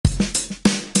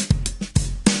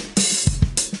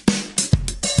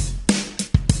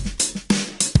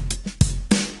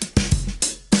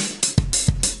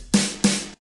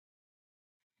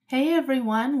Hey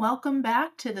everyone, welcome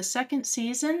back to the second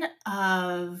season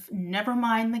of Never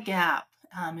Mind the Gap.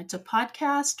 It's a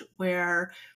podcast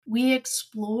where we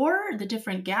explore the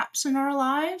different gaps in our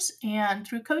lives and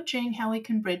through coaching, how we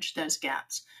can bridge those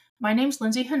gaps. My name's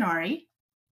Lindsay Hanari,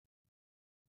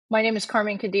 My name is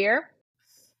Carmen Kadir.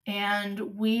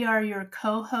 and we are your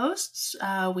co hosts.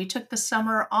 We took the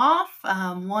summer off,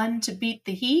 one, to beat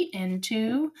the heat, and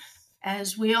two,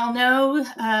 as we all know,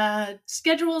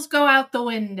 schedules go out the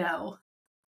window.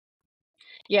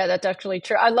 Yeah, that's actually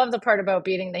true. I love the part about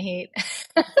beating the heat.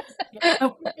 Yeah,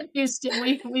 we're in Houston.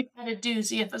 We've had a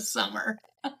doozy of a summer.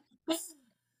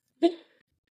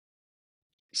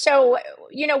 So,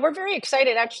 we're very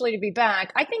excited actually to be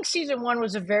back. I think season one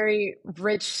was a very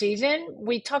rich season.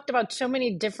 We talked about so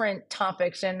many different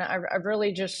topics, and I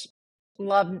really just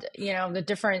loved, the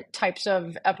different types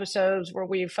of episodes where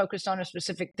we focused on a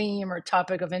specific theme or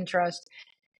topic of interest.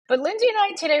 But Lindsay and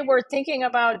I today were thinking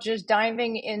about just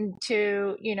diving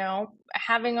into,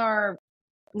 having our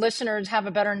listeners have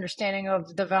a better understanding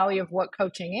of the value of what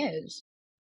coaching is.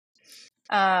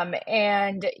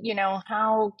 And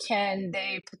how can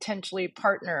they potentially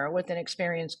partner with an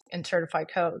experienced and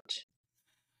certified coach?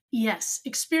 Yes,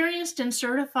 experienced and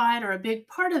certified are a big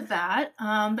part of that.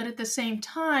 But at the same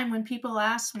time, when people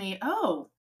ask me, "Oh,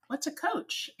 what's a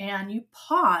coach?" and you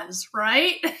pause,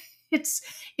 right? It's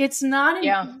it's not an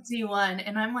Yeah. easy one,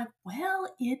 and I'm like,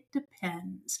 "Well, it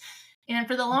depends." And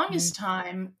for the Mhm. longest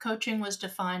time, coaching was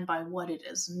defined by what it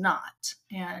is not,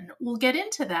 and we'll get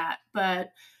into that.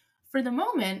 But for the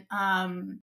moment,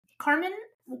 Carmen,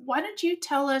 why don't you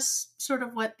tell us sort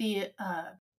of what the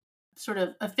sort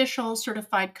of official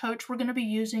certified coach? We're going to be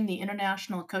using the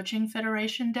International Coaching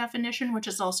Federation definition, which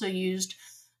is also used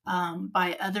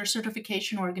by other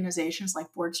certification organizations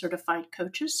like board certified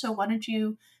coaches. So, why don't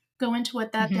you go into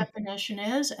what that Mhm. definition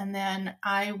is? And then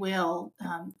I will,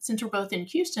 since we're both in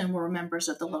Houston, we're members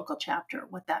of the local chapter,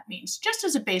 what that means, just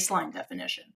as a baseline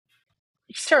definition.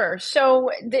 Sure. So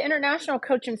the International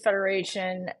Coaching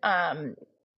Federation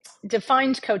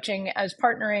defines coaching as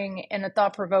partnering in a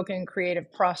thought provoking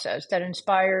creative process that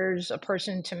inspires a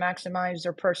person to maximize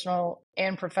their personal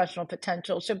and professional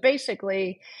potential. So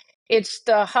basically, it's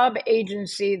the hub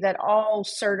agency that all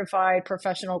certified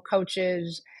professional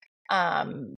coaches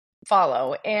um,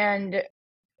 follow. And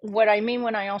what I mean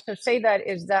when I also say that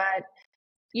is that,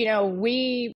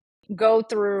 we go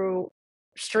through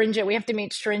we have to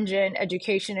meet stringent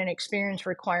education and experience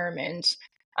requirements.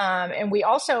 And we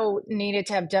also needed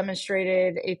to have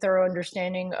demonstrated a thorough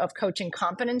understanding of coaching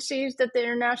competencies that the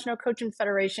International Coaching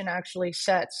Federation actually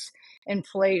sets in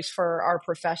place for our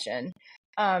profession.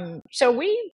 So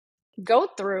we go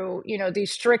through,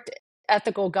 these strict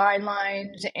ethical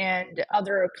guidelines and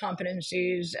other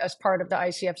competencies as part of the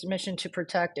ICF's mission to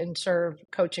protect and serve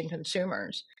coaching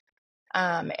consumers.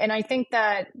 And I think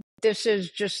that this is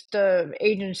just the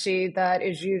agency that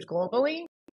is used globally.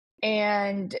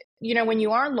 And, when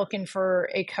you are looking for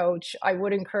a coach, I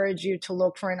would encourage you to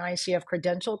look for an ICF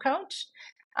credential coach.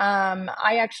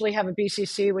 I actually have a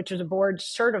BCC, which is a board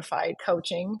certified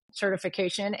coaching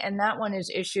certification, and that one is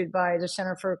issued by the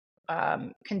Center for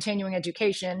Continuing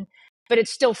Education, but it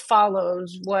still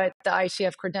follows what the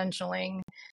ICF credentialing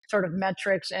sort of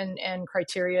metrics and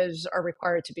criterias are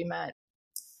required to be met.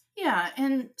 Yeah,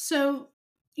 and so,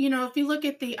 if you look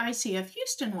at the ICF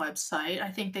Houston website, I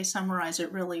think they summarize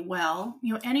it really well.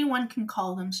 Anyone can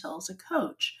call themselves a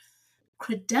coach.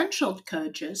 Credentialed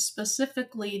coaches,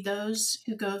 specifically those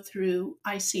who go through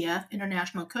ICF,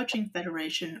 International Coaching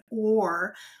Federation,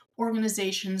 or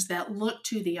organizations that look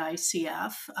to the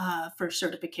ICF for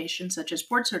certifications such as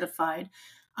board certified,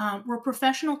 we're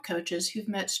professional coaches who've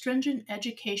met stringent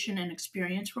education and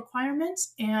experience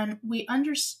requirements, and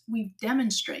we've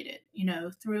demonstrated,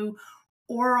 through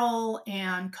oral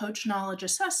and coach knowledge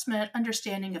assessment,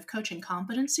 understanding of coaching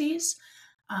competencies.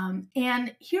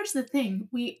 And here's the thing: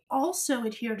 we also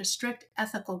adhere to strict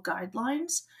ethical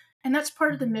guidelines, and that's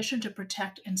part of the Mhm. mission to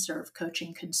protect and serve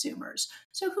coaching consumers.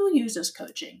 So, who uses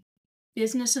coaching?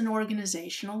 Business and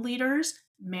organizational leaders,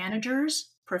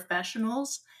 managers,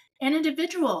 professionals, and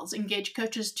individuals engage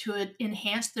coaches to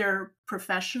enhance their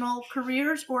professional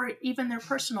careers or even their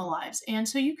personal lives. And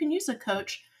so you can use a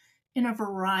coach in a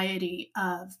variety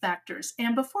of factors.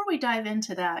 And before we dive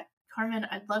into that, Carmen,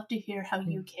 I'd love to hear how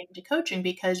you came to coaching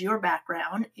because your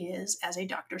background is as a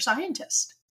doctor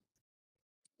scientist.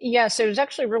 Yes, it was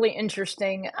actually really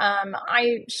interesting.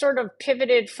 I sort of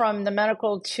pivoted from the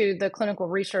medical to the clinical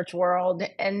research world,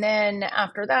 and then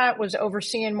after that was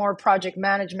overseeing more project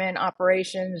management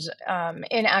operations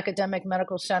in academic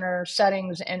medical center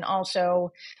settings and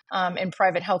also in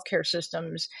private healthcare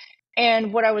systems.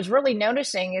 And what I was really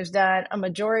noticing is that a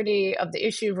majority of the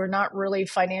issues were not really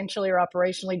financially or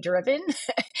operationally driven.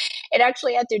 It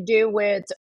actually had to do with,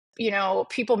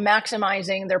 people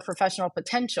maximizing their professional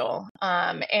potential.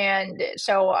 And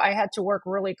so I had to work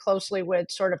really closely with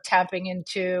sort of tapping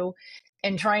into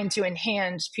and trying to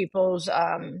enhance people's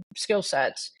skill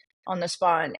sets on the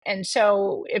spot. And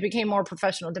so it became more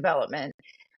professional development.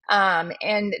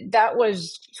 And that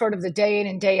was sort of the day in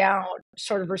and day out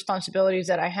sort of responsibilities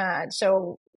that I had.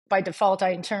 So by default,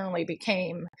 I internally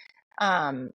became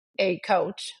um, a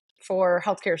coach for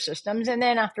healthcare systems. And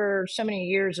then after so many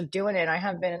years of doing it, I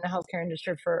have been in the healthcare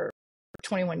industry for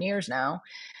 21 years now,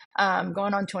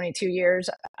 going on 22 years.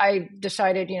 I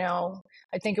decided,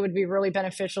 I think it would be really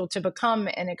beneficial to become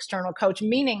an external coach,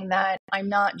 meaning that I'm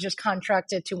not just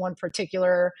contracted to one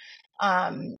particular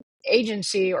um,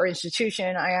 agency or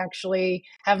institution. I actually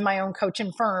have my own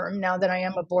coaching firm now that I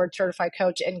am a board certified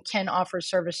coach and can offer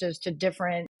services to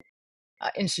different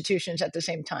institutions at the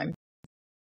same time.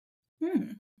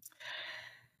 Hmm.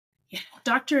 Yeah.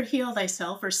 Doctor, heal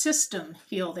thyself, or system,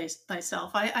 heal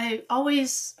thyself. I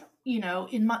always, in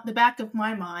the back of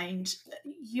my mind,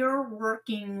 you're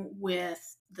working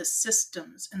with the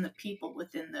systems and the people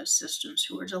within those systems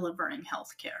who are delivering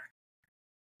healthcare.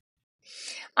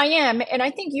 I am, and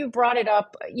I think you brought it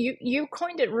up. You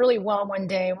coined it really well one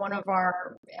day, one of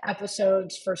our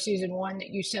episodes for season one, that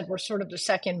you said we're sort of the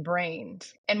second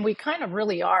brains, and we kind of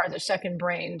really are the second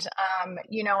brains.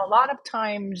 A lot of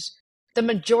times, the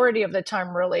majority of the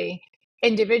time, really,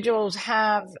 individuals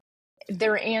have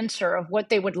their answer of what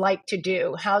they would like to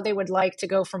do, how they would like to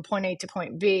go from point A to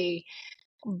point B,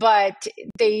 but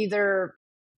they either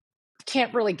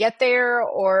can't really get there,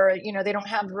 or they don't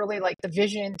have really like the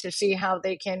vision to see how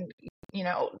they can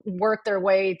work their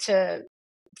way to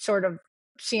sort of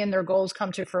seeing their goals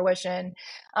come to fruition,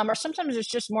 or sometimes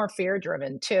it's just more fear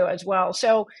driven too as well.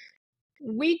 So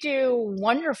we do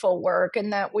wonderful work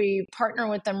in that we partner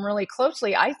with them really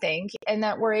closely, I think, and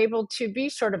that we're able to be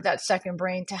sort of that second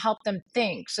brain to help them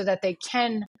think so that they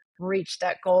can reach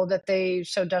that goal that they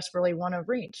so desperately want to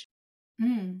reach.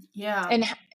 Yeah. And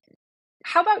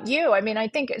how about you? I mean, I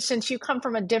think since you come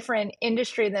from a different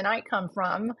industry than I come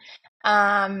from,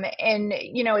 and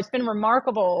it's been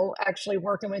remarkable actually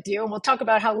working with you. And we'll talk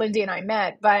about how Lindsay and I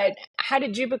met, but how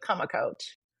did you become a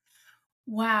coach?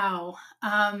 Wow.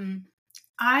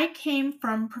 I came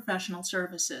from professional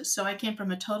services. So I came from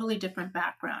a totally different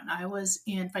background. I was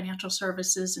in financial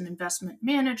services and investment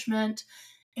management,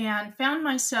 and found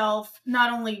myself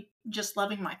not only just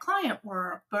loving my client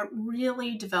work, but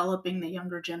really developing the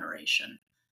younger generation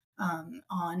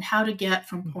on how to get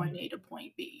from point A to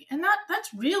point B. And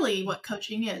that's really what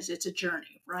coaching is. It's a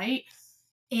journey, right?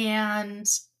 And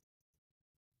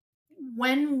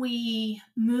when we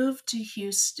moved to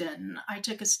Houston, I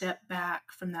took a step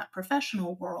back from that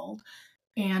professional world.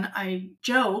 And I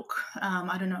joke,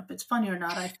 I don't know if it's funny or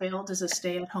not, I failed as a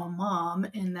stay at home mom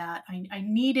in that I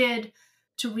needed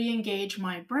to re engage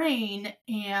my brain.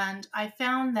 And I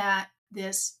found that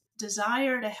this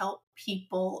desire to help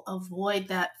people avoid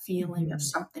that feeling of Mhm.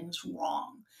 something's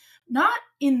wrong, not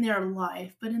in their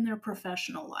life, but in their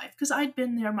professional life, because I'd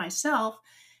been there myself.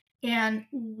 And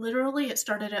literally, it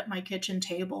started at my kitchen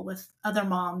table with other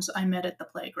moms I met at the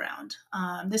playground.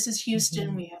 This is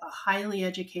Houston. Mhm. We have a highly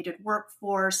educated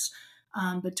workforce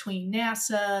between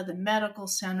NASA, the medical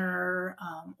center,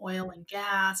 oil and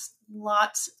gas,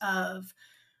 lots of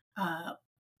uh,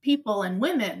 people and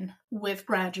women with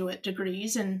graduate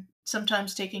degrees, and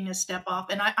sometimes taking a step off.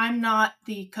 And I'm not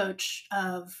the coach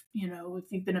of,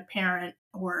 if you've been a parent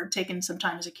or taken some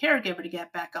time as a caregiver to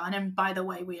get back on. And by the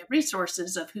way, we have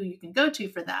resources of who you can go to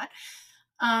for that.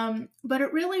 But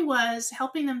it really was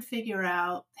helping them figure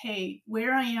out, hey,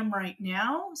 where I am right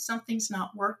now, something's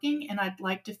not working, and I'd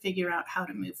like to figure out how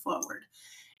to move forward.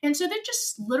 And so that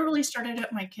just literally started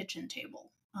at my kitchen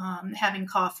table, having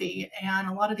coffee. And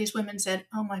a lot of these women said,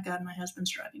 oh my God, my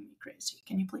husband's driving me crazy.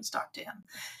 Can you please talk to him?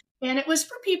 And it was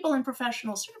for people in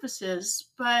professional services.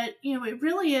 But, it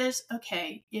really is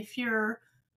okay. If you're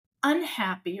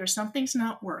unhappy or something's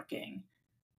not working,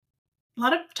 a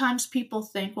lot of times people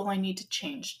think, well, I need to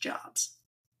change jobs.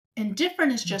 And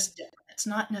different is just different. It's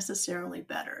not necessarily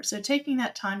better. So taking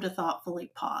that time to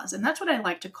thoughtfully pause. And that's what I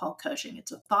like to call coaching.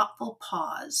 It's a thoughtful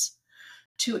pause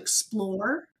to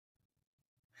explore,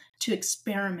 to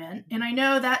experiment. And I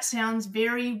know that sounds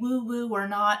very woo woo or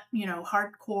not,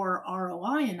 hardcore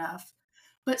ROI enough,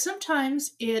 but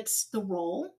sometimes it's the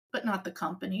role, but not the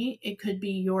company. It could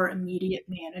be your immediate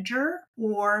manager,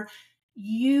 or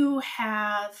you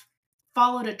have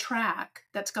followed a track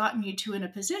that's gotten you to in a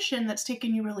position that's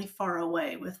taken you really far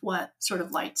away with what sort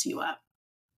of lights you up.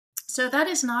 So that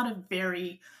is not a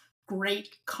very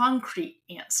great concrete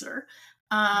answer.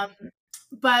 Um,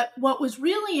 but what was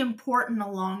really important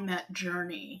along that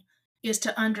journey is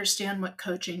to understand what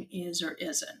coaching is or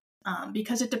isn't,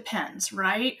 because it depends,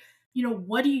 right?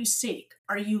 What do you seek?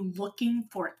 Are you looking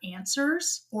for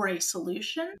answers or a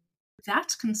solution?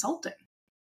 That's consulting.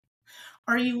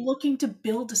 Are you looking to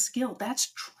build a skill?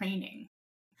 That's training.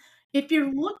 If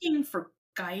you're looking for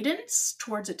guidance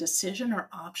towards a decision or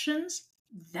options,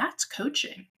 that's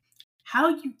coaching. How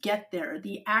you get there,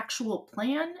 the actual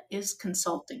plan, is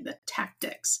consulting, the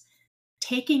tactics.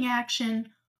 Taking action,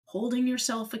 holding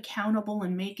yourself accountable,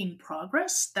 and making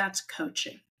progress, that's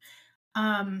coaching.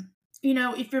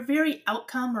 If you're very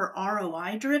outcome or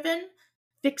ROI driven,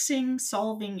 fixing,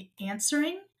 solving,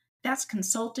 answering, that's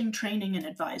consulting, training, and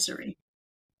advisory.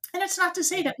 And it's not to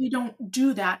say that we don't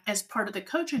do that as part of the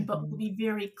coaching, but we'll Mhm. be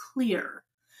very clear.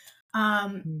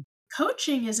 Um, Mhm.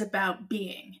 Coaching is about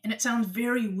being, and it sounds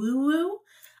very woo woo,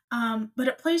 but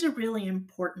it plays a really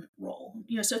important role.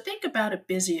 So think about a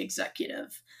busy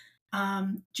executive.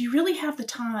 Do you really have the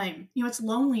time? It's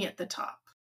lonely at the top.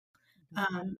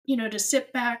 To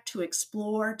sit back, to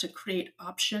explore, to create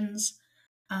options.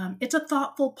 It's a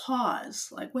thoughtful pause,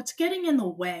 like what's getting in the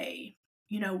way?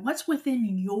 What's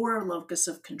within your locus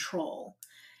of control?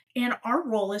 And our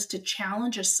role is to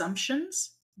challenge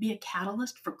assumptions, be a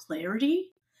catalyst for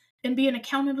clarity, and be an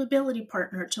accountability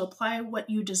partner to apply what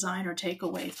you design or take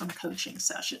away from coaching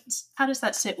sessions. How does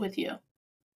that sit with you?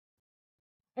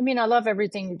 I mean, I love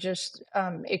everything you just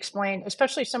explained,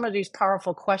 especially some of these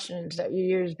powerful questions that you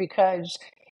use, because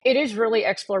it is really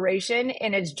exploration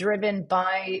and it's driven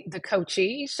by the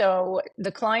coachee. So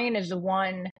the client is the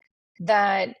one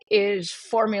that is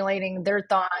formulating their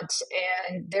thoughts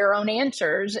and their own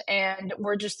answers. And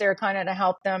we're just there kind of to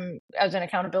help them as an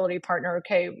accountability partner.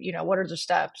 Okay, what are the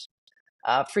steps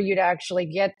for you to actually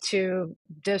get to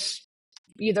this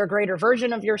either greater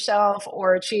version of yourself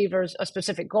or achieve a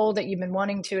specific goal that you've been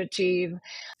wanting to achieve.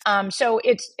 So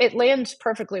it lands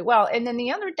perfectly well. And then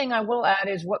the other thing I will add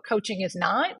is what coaching is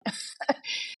not.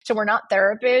 So we're not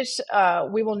therapists.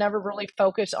 We will never really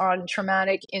focus on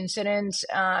traumatic incidents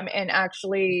and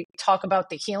actually talk about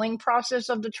the healing process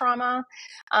of the trauma.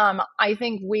 I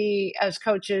think we as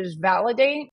coaches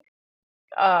validate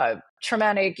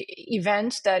traumatic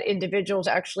events that individuals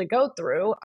actually go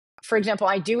through. For example,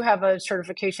 I do have a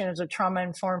certification as a trauma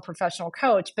informed professional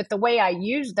coach, but the way I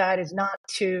use that is not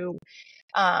to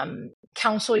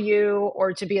counsel you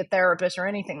or to be a therapist or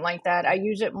anything like that. I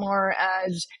use it more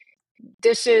as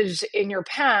this is in your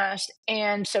past.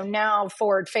 And so now,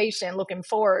 forward facing, looking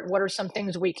forward, what are some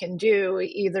things we can do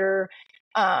either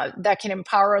that can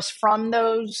empower us from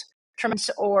those traumas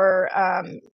or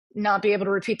not be able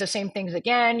to repeat the same things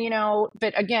again,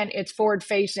 But again, it's forward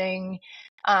facing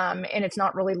and it's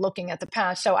not really looking at the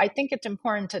past. So I think it's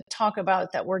important to talk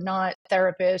about that we're not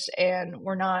therapists and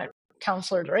we're not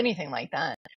counselors or anything like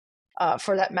that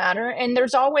for that matter. And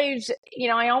there's always,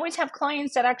 I always have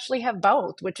clients that actually have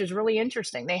both, which is really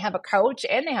interesting. They have a coach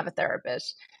and they have a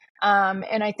therapist.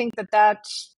 And I think that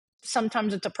that's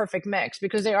sometimes it's a perfect mix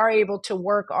because they are able to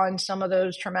work on some of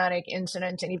those traumatic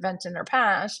incidents and events in their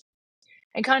past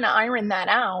and kind of iron that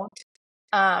out.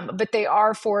 But they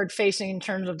are forward facing in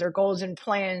terms of their goals and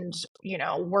plans,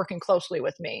 working closely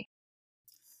with me.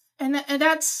 And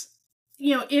that's,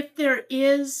 if there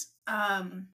is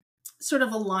sort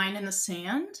of a line in the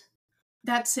sand,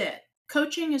 that's it.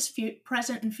 Coaching is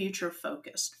present and future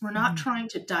focused. We're not Mhm. trying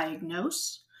to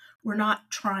diagnose, we're not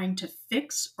trying to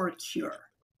fix or cure.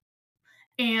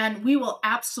 And we will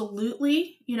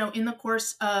absolutely, in the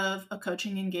course of a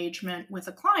coaching engagement with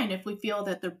a client, if we feel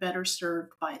that they're better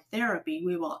served by therapy,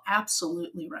 we will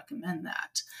absolutely recommend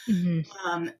that. Mhm.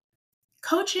 Um,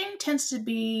 Coaching tends to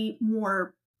be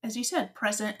more, as you said,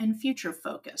 present and future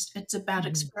focused. It's about Mhm.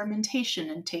 experimentation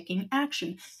and taking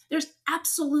action. There's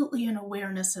absolutely an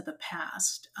awareness of the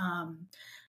past,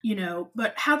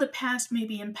 but how the past may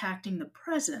be impacting the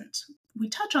present. We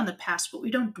touch on the past, but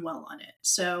we don't dwell on it.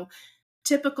 So,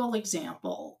 typical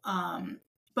example,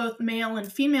 both male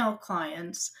and female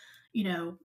clients, you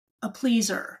know, a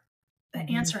pleaser. The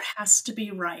Mhm. answer has to be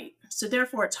right. So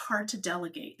therefore it's hard to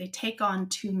delegate. They take on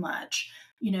too much.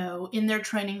 In their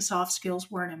training, soft skills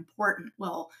weren't important.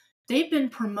 Well, they've been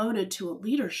promoted to a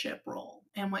leadership role,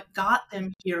 and what got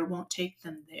them here won't take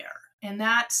them there. And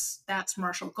that's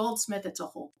Marshall Goldsmith. It's a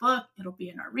whole book. It'll be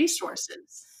in our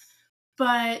resources.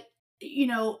 But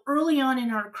early on in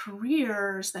our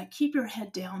careers, that keep your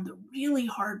head down, the really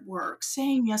hard work,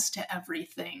 saying yes to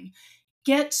everything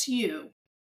gets you,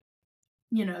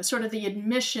 sort of the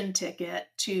admission ticket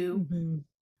to Mhm.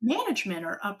 management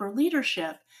or upper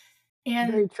leadership.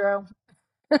 And Very true.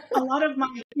 a lot of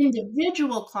my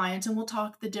individual clients, and we'll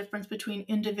talk the difference between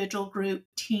individual, group,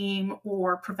 team,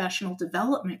 or professional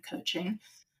development coaching.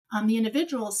 The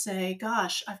individuals say,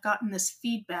 gosh, I've gotten this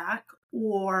feedback,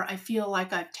 or I feel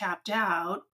like I've tapped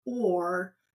out,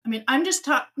 or I mean, I'm just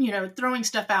throwing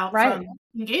stuff out Right. from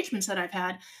engagements that I've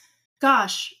had.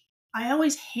 Gosh, I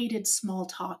always hated small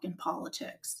talk in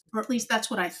politics, or at least that's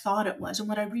what I thought it was. And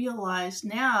what I realize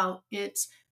now, it's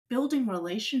building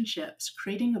relationships,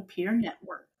 creating a peer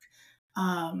network.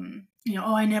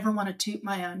 Oh, I never want to toot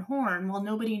my own horn. Well,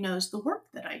 nobody knows the work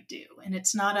that I do, and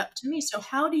it's not up to me. So,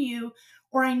 how do you,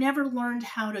 or I never learned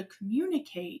how to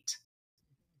communicate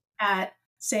at,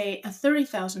 say, a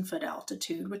 30,000 foot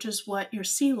altitude, which is what your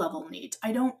sea level needs.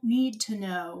 I don't need to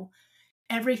know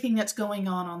everything that's going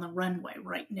on the runway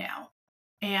right now.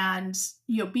 And,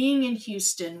 being in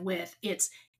Houston with its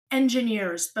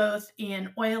engineers, both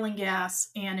in oil and gas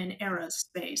and in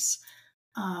aerospace,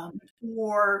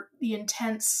 or the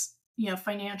intense,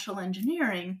 financial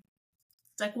engineering,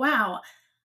 it's like, wow,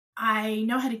 I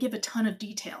know how to give a ton of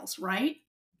details, right?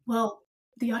 Well,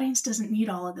 the audience doesn't need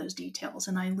all of those details,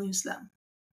 and I lose them.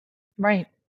 Right.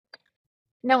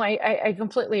 No, I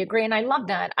completely agree. And I love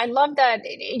that. I love that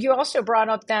you also brought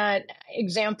up that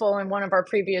example in one of our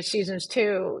previous seasons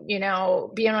too, being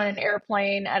on an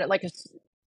airplane at like a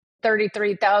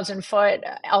 33,000 foot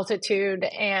altitude.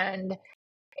 And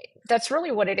that's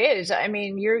really what it is. I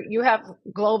mean, you have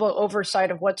global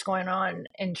oversight of what's going on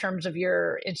in terms of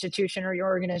your institution or your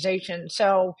organization.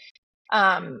 So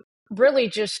um, really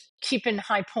just keeping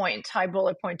high points, high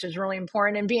bullet points is really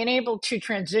important. And being able to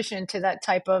transition to that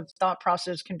type of thought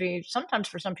process can be sometimes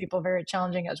for some people very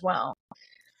challenging as well.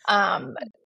 Um,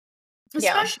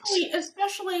 yeah.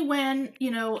 Especially when,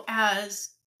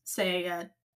 as, say, a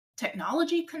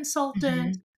technology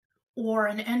consultant Hmm. or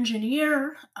an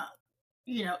engineer,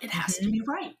 it has to Hmm. be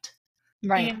right.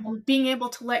 Right. And being able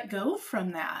to let go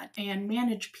from that and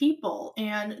manage people.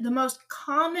 And the most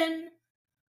common,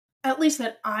 at least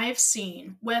that I've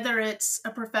seen, whether it's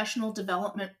a professional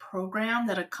development program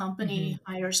that a Hmm. company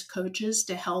hires coaches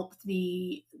to help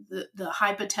the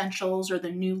high potentials or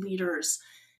the new leaders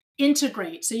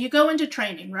integrate. So you go into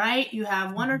training, right? You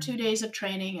have 1 or 2 days of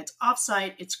training, it's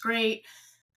offsite, it's great.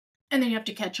 And then you have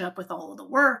to catch up with all of the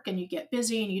work and you get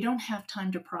busy and you don't have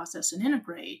time to process and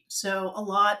integrate. So a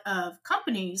lot of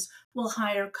companies will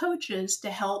hire coaches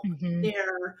to help Hmm.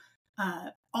 their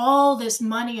all this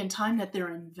money and time that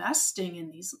they're investing in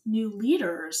these new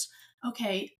leaders.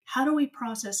 Okay, how do we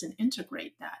process and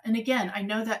integrate that? And again, I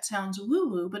know that sounds woo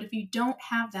woo, but if you don't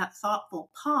have that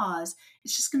thoughtful pause,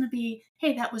 it's just going to be,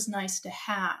 hey, that was nice to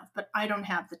have, but I don't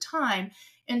have the time.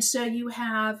 And so you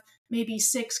have maybe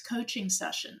 6 coaching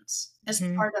sessions as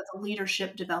Hmm. part of the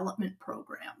leadership development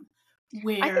program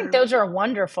I think where those are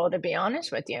wonderful, to be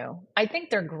honest with you. I think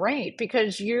they're great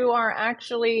because you are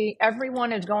actually,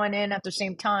 everyone is going in at the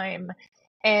same time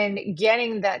and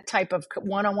getting that type of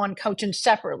one-on-one coaching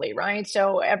separately, right?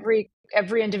 So every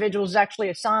individual is actually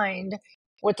assigned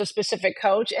with a specific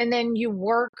coach, and then you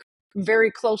work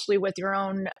very closely with your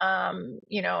own,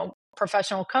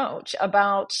 professional coach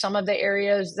about some of the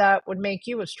areas that would make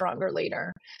you a stronger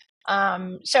leader.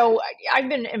 I've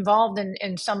been involved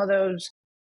in some of those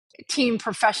team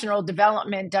professional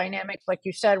development dynamics, like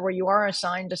you said, where you are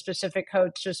assigned a specific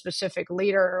coach, a specific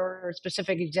leader, or a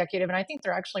specific executive. And I think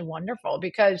they're actually wonderful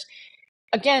because,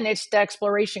 again, it's the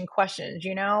exploration questions,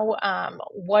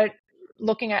 what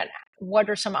looking at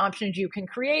what are some options you can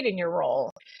create in your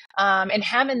role, and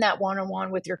having that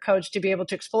one-on-one with your coach to be able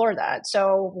to explore that.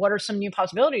 So what are some new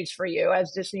possibilities for you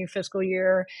as this new fiscal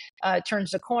year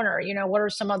turns the corner? What are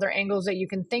some other angles that you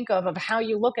can think of how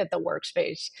you look at the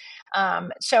workspace?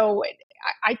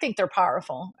 I think they're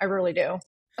powerful. I really do.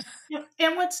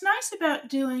 and what's nice about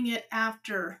doing it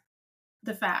after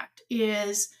the fact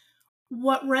is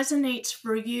what resonates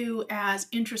for you as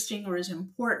interesting or as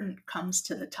important comes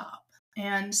to the top.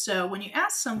 And so when you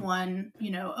ask someone,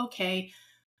 okay,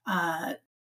 uh,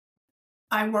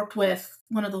 I worked with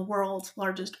one of the world's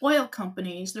largest oil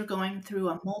companies. They're going through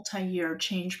a multi year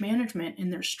change management in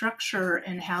their structure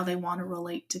and how they want to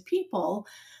relate to people.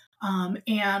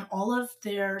 And all of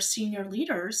their senior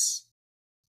leaders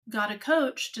got a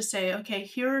coach to say, okay,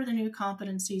 here are the new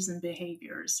competencies and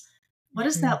behaviors. What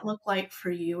does Hmm. that look like for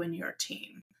you and your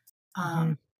team? Hmm.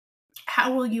 Um,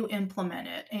 how will you implement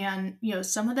it? And,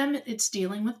 some of them it's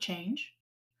dealing with change.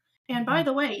 And by Hmm.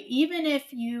 the way, even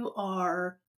if you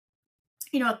are,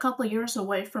 a couple of years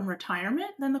away from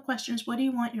retirement, then the question is, what do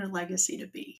you want your legacy to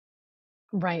be?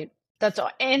 Right. That's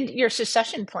all. And your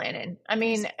succession planning. I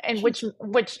mean, and Succession.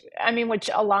 which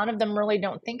a lot of them really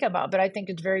don't think about, but I think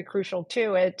it's very crucial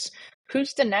too. It's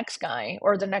who's the next guy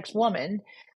or the next woman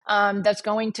that's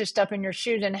going to step in your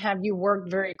shoes, and have you worked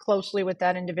very closely with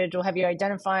that individual? Have you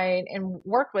identified and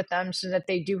worked with them so that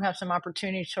they do have some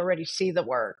opportunity to already see the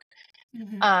work?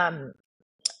 Hmm. Um,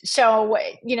 so,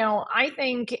 I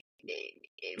think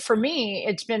for me,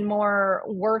 it's been more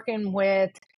working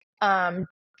with um,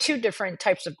 two different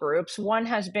types of groups. One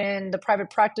has been the private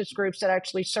practice groups that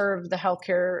actually serve the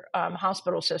healthcare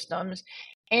hospital systems,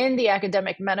 and the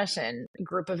academic medicine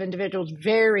group of individuals,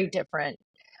 very different.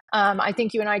 I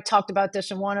think you and I talked about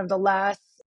this in one of the last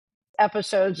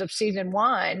episodes of season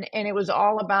one, and it was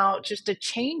all about just the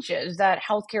changes that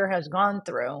healthcare has gone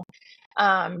through,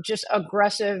 just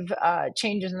aggressive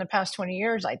changes in the past 20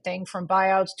 years, I think, from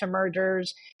buyouts to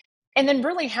mergers. And then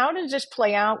really, how does this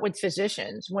play out with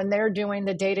physicians when they're doing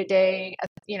the day-to-day,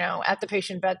 at the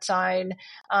patient bedside,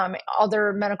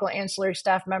 other medical ancillary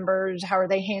staff members, how are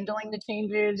they handling the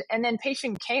changes? And then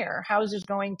patient care, how is this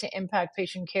going to impact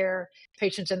patient care,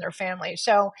 patients and their families?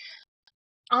 So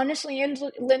honestly,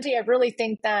 Lindsay, I really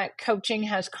think that coaching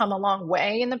has come a long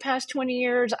way in the past 20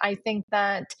 years. I think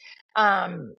that,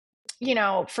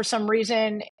 for some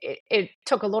reason, it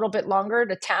took a little bit longer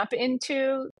to tap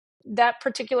into that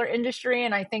particular industry.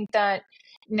 And I think that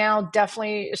now,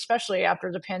 definitely, especially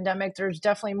after the pandemic, there's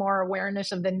definitely more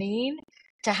awareness of the need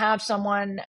to have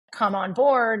someone come on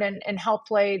board and help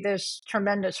play this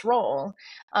tremendous role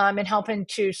in helping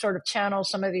to sort of channel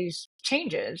some of these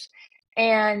changes,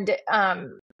 and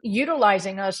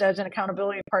utilizing us as an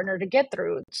accountability partner to get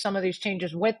through some of these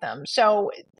changes with them.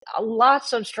 So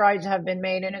lots of strides have been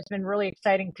made, and it's been really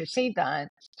exciting to see that.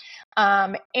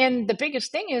 And the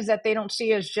biggest thing is that they don't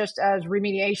see us just as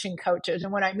remediation coaches.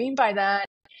 And what I mean by that,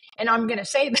 and I'm going to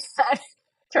say that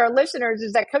to our listeners,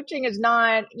 is that coaching is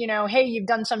not, hey, you've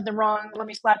done something wrong, let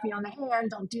me slap you on the hand,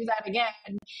 don't do that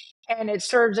again. And it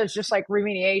serves as just like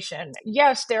remediation.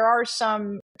 Yes, there are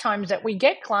some times that we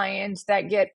get clients that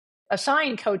get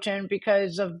assigned coaching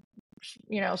because of,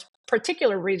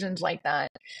 particular reasons like that.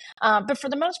 But for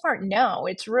the most part, no,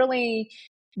 it's really,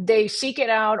 they seek it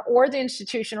out, or the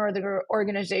institution or the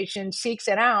organization seeks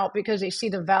it out because they see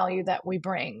the value that we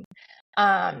bring.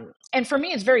 And for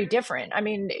me, it's very different. I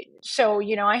mean, so,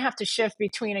 I have to shift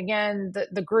between, again,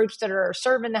 the groups that are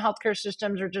serving the healthcare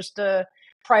systems, or just the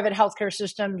private healthcare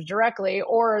systems directly,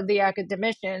 or the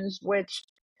academicians, which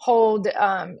hold,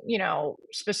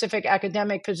 specific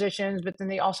academic positions, but then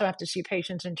they also have to see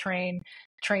patients and train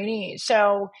trainees.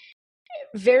 So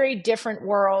very different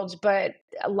worlds, but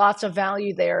lots of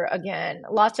value there. Again,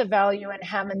 lots of value in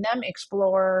having them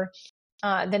explore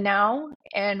the now,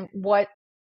 and what,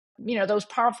 those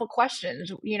powerful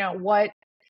questions, what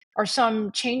are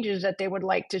some changes that they would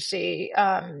like to see?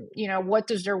 What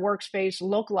does their workspace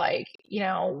look like?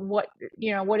 What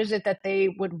is it that they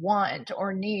would want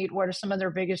or need? What are some of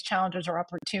their biggest challenges or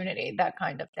opportunity? That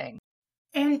kind of thing.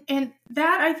 And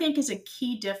that, I think, is a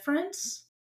key difference.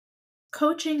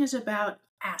 Coaching is about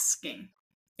asking.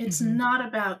 It's Mm-hmm. not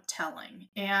about telling.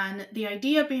 And the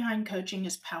idea behind coaching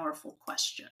is powerful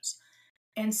questions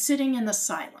and sitting in the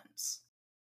silence.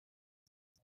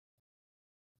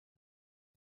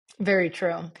 Very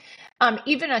true.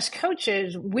 Even as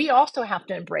coaches, we also have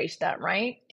to embrace that,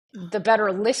 right? The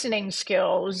better listening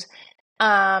skills,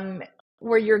 um,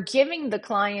 where you're giving the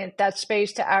client that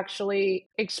space to actually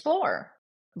explore,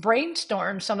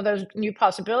 brainstorm some of those new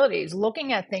possibilities,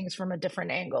 looking at things from a different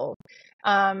angle,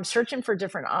 searching for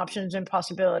different options and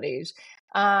possibilities.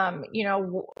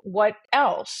 What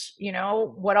else?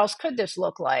 What else could this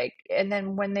look like? And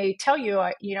then when they tell you,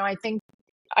 I think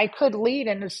I could lead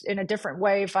in a different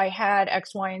way if I had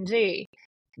X, Y, and Z.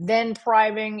 Then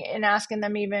probing and asking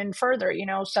them even further,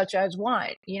 such as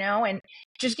what, and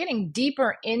just getting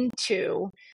deeper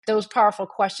into those powerful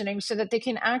questioning so that they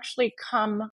can actually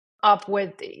come up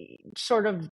with sort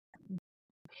of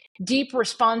deep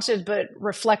responses, but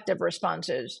reflective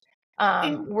responses,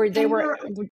 And, where they and, were.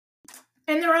 their,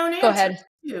 and their own Go answers ahead.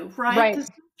 too, right? Right. The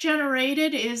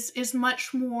generated is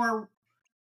much more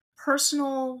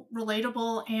personal,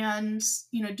 relatable, and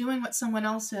doing what someone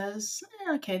else says.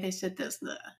 Okay, they said this.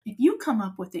 If you come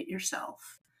up with it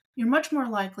yourself, you're much more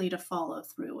likely to follow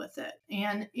through with it.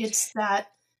 And it's that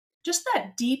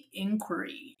deep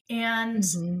inquiry. And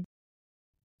Mm-hmm.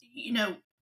 you know,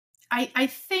 I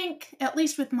think, at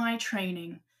least with my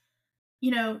training,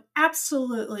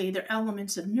 absolutely there are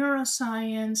elements of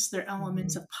neuroscience, there are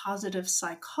elements Mm-hmm. of positive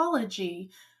psychology,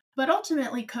 but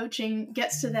ultimately coaching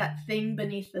gets to that thing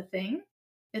beneath the thing.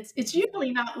 It's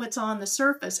usually not what's on the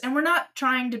surface. And we're not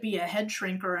trying to be a head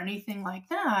shrinker or anything like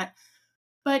that.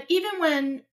 But even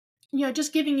when,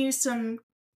 just giving you some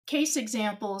case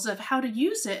examples of how to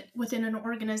use it within an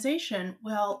organization.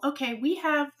 Well, okay, we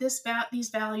have these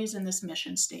values in this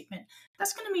mission statement.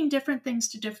 That's going to mean different things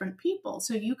to different people.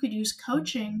 So you could use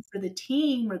coaching for the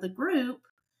team or the group.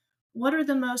 What are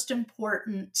the most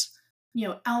important,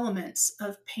 elements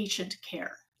of patient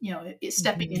care?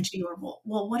 Stepping Mhm. into your role.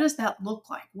 Well, what does that look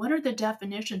like? What are the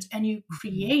definitions? And you Mhm.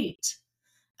 create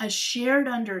a shared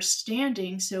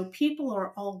understanding so people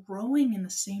are all rowing in the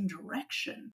same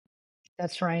direction.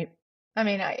 That's right. I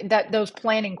mean, that those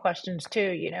planning questions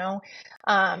too,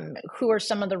 who are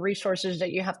some of the resources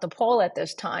that you have to pull at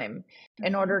this time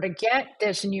in Mhm. order to get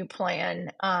this new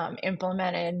plan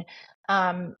implemented?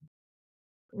 Um,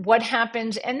 what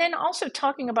happens, and then also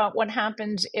talking about what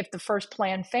happens if the first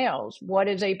plan fails. What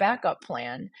is a backup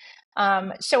plan?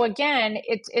 So again,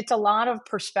 it's a lot of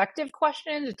perspective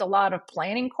questions, it's a lot of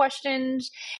planning questions,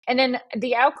 and then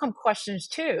the outcome questions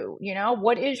too.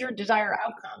 What is your desired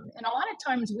outcome? And a lot of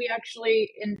times we actually,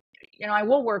 I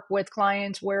will work with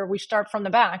clients where we start from the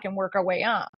back and work our way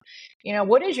up.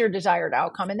 What is your desired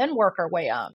outcome, and then work our way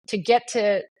up to get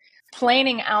to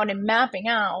planning out and mapping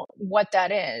out what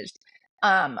that is.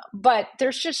 But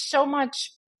there's just so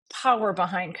much power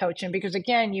behind coaching because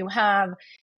again, you have,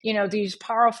 these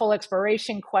powerful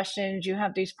exploration questions, you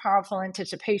have these powerful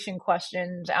anticipation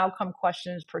questions, outcome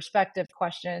questions, perspective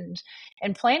questions,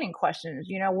 and planning questions.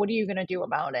 What are you going to do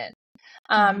about it?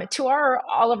 Mhm. To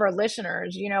all of our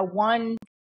listeners, one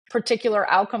particular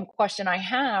outcome question I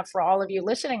have for all of you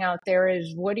listening out there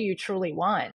is, what do you truly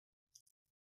want?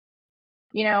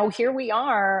 Here we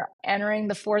are entering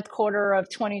the fourth quarter of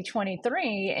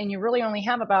 2023, and you really only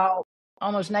have about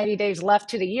almost 90 days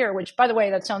left to the year, which, by the way,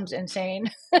 that sounds insane.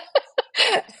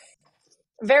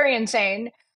 Very insane.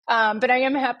 But I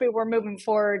am happy we're moving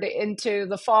forward into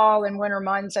the fall and winter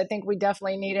months. I think we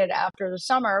definitely need it after the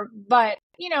summer. But,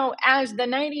 as the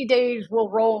 90 days will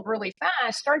roll really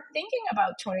fast, start thinking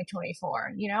about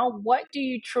 2024. What do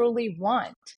you truly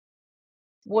want?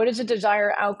 What is a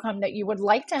desired outcome that you would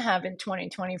like to have in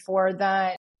 2024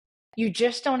 that you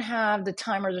just don't have the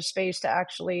time or the space to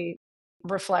actually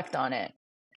reflect on it?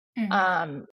 Mhm.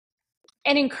 Um,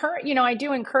 and I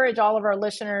do encourage all of our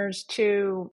listeners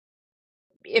to,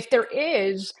 if there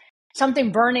is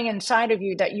something burning inside of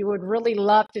you that you would really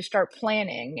love to start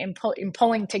planning and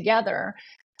pulling together,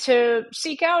 to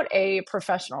seek out a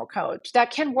professional coach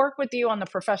that can work with you on the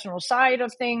professional side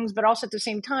of things, but also at the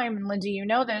same time, and Lindsay,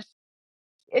 this,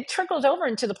 it trickles over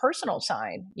into the personal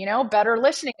side, better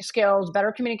listening skills,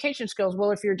 better communication skills.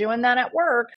 Well, if you're doing that at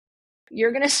work,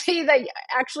 you're going to see that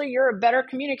actually you're a better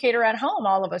communicator at home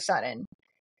all of a sudden.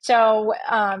 So,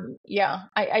 yeah,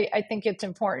 I think it's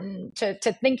important to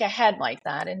think ahead like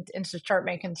that and to start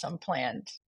making some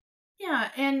plans. Yeah,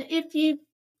 and if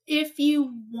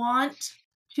you want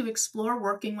to explore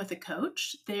working with a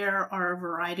coach, there are a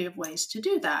variety of ways to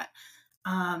do that.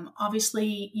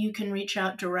 Obviously, you can reach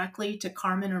out directly to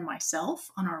Carmen or myself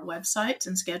on our websites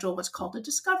and schedule what's called a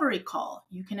discovery call.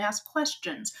 You can ask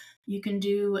questions. You can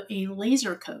do a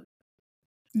laser coach.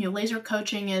 Laser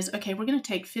coaching is okay, we're going to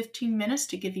take 15 minutes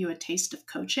to give you a taste of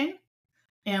coaching,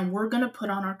 and we're going to put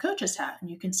on our coach's hat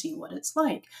and you can see what it's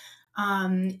like.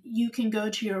 You can go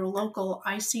to your local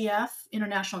ICF,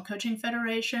 International Coaching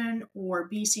Federation, or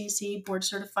BCC, Board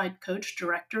Certified Coach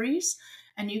directories,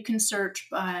 and you can search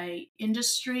by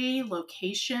industry,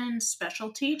 location,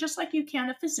 specialty, just like you can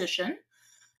a physician.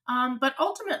 But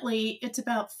ultimately, it's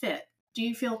about fit. Do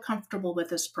you feel comfortable with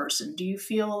this person? Do you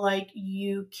feel like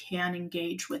you can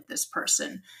engage with this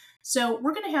person? So,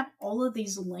 we're going to have all of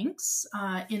these links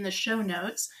in the show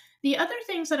notes. The other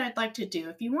things that I'd like to do,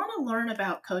 if you want to learn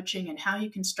about coaching and how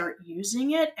you can start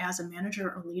using it as a manager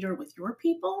or leader with your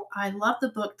people, I love the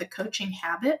book, The Coaching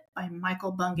Habit by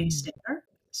Michael Bungay Mm-hmm.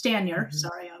 Stanier.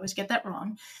 Sorry, I always get that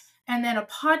wrong. And then a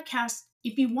podcast,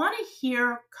 if you want to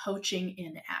hear coaching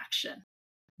in action.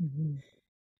 Mm-hmm.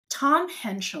 Tom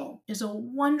Henschel is a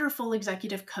wonderful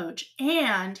executive coach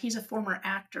and he's a former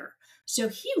actor. So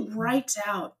he writes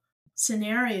out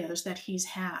scenarios that he's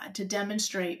had to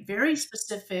demonstrate very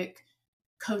specific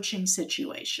coaching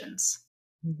situations.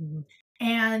 Mm-hmm.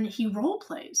 And he role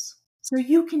plays. So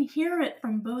you can hear it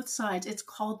from both sides. It's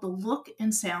called The Look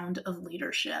and Sound of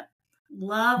Leadership.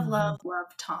 Love, Mm-hmm. love, love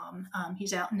Tom.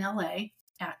 He's out in LA,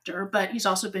 actor, but he's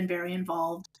also been very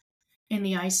involved in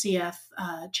the ICF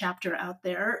chapter out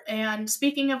there. And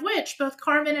speaking of which, both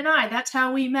Carmen and I, that's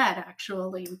how we met,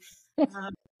 actually.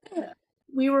 Uh,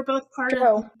 we were both part of the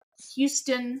True.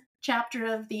 Houston chapter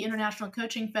of the International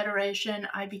Coaching Federation.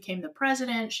 I became the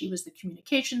president. She was the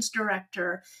communications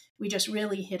director. We just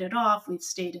really hit it off. We've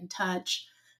stayed in touch.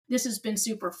 This has been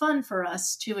super fun for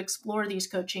us to explore these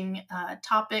coaching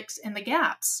topics and the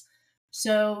gaps.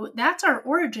 So that's our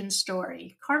origin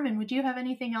story. Carmen, would you have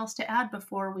anything else to add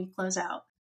before we close out?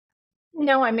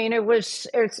 No, I mean,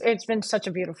 it's been such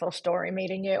a beautiful story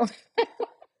meeting you.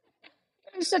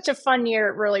 It was such a fun year.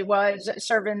 It really was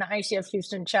serving the ICF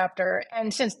Houston chapter.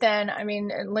 And since then, I mean,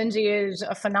 Lindsay is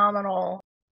a phenomenal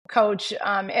coach,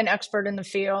 an expert in the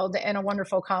field, and a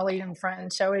wonderful colleague and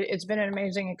friend. So it's been an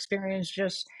amazing experience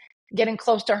just getting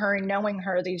close to her and knowing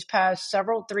her these past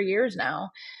 3 years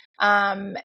now.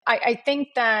 I think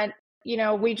that,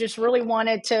 we just really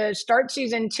wanted to start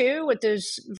season 2 with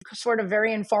this sort of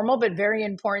very informal but very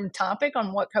important topic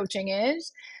on what coaching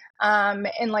is.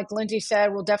 And like Lindsay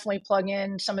said, we'll definitely plug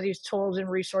in some of these tools and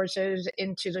resources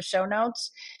into the show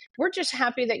notes. We're just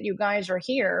happy that you guys are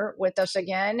here with us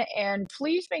again. And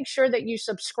please make sure that you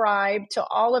subscribe to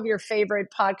all of your favorite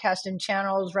podcasting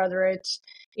channels, whether it's,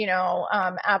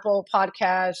 Apple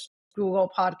Podcasts,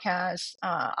 Google Podcasts,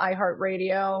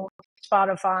 iHeartRadio,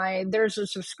 Spotify. There's a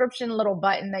subscription little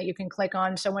button that you can click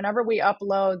on. So whenever we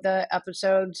upload the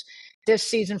episodes this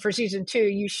season for season 2,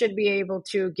 you should be able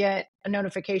to get a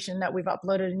notification that we've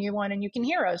uploaded a new one and you can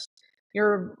hear us.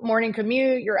 Your morning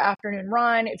commute, your afternoon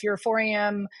run, if you're a 4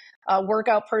 a.m.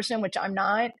 Workout person, which I'm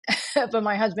not, but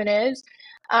my husband is,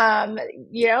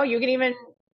 you can even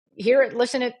hear it,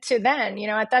 listen it to then,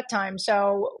 at that time.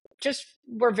 So just,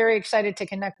 we're very excited to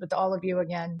connect with all of you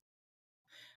again.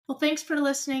 Well, thanks for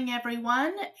listening,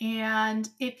 everyone. And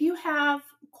if you have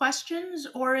questions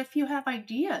or if you have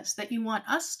ideas that you want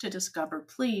us to discover,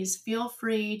 please feel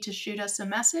free to shoot us a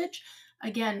message.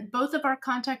 Again, both of our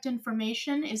contact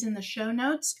information is in the show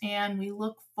notes, and we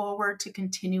look forward to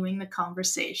continuing the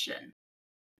conversation.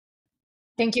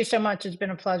 Thank you so much. It's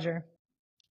been a pleasure.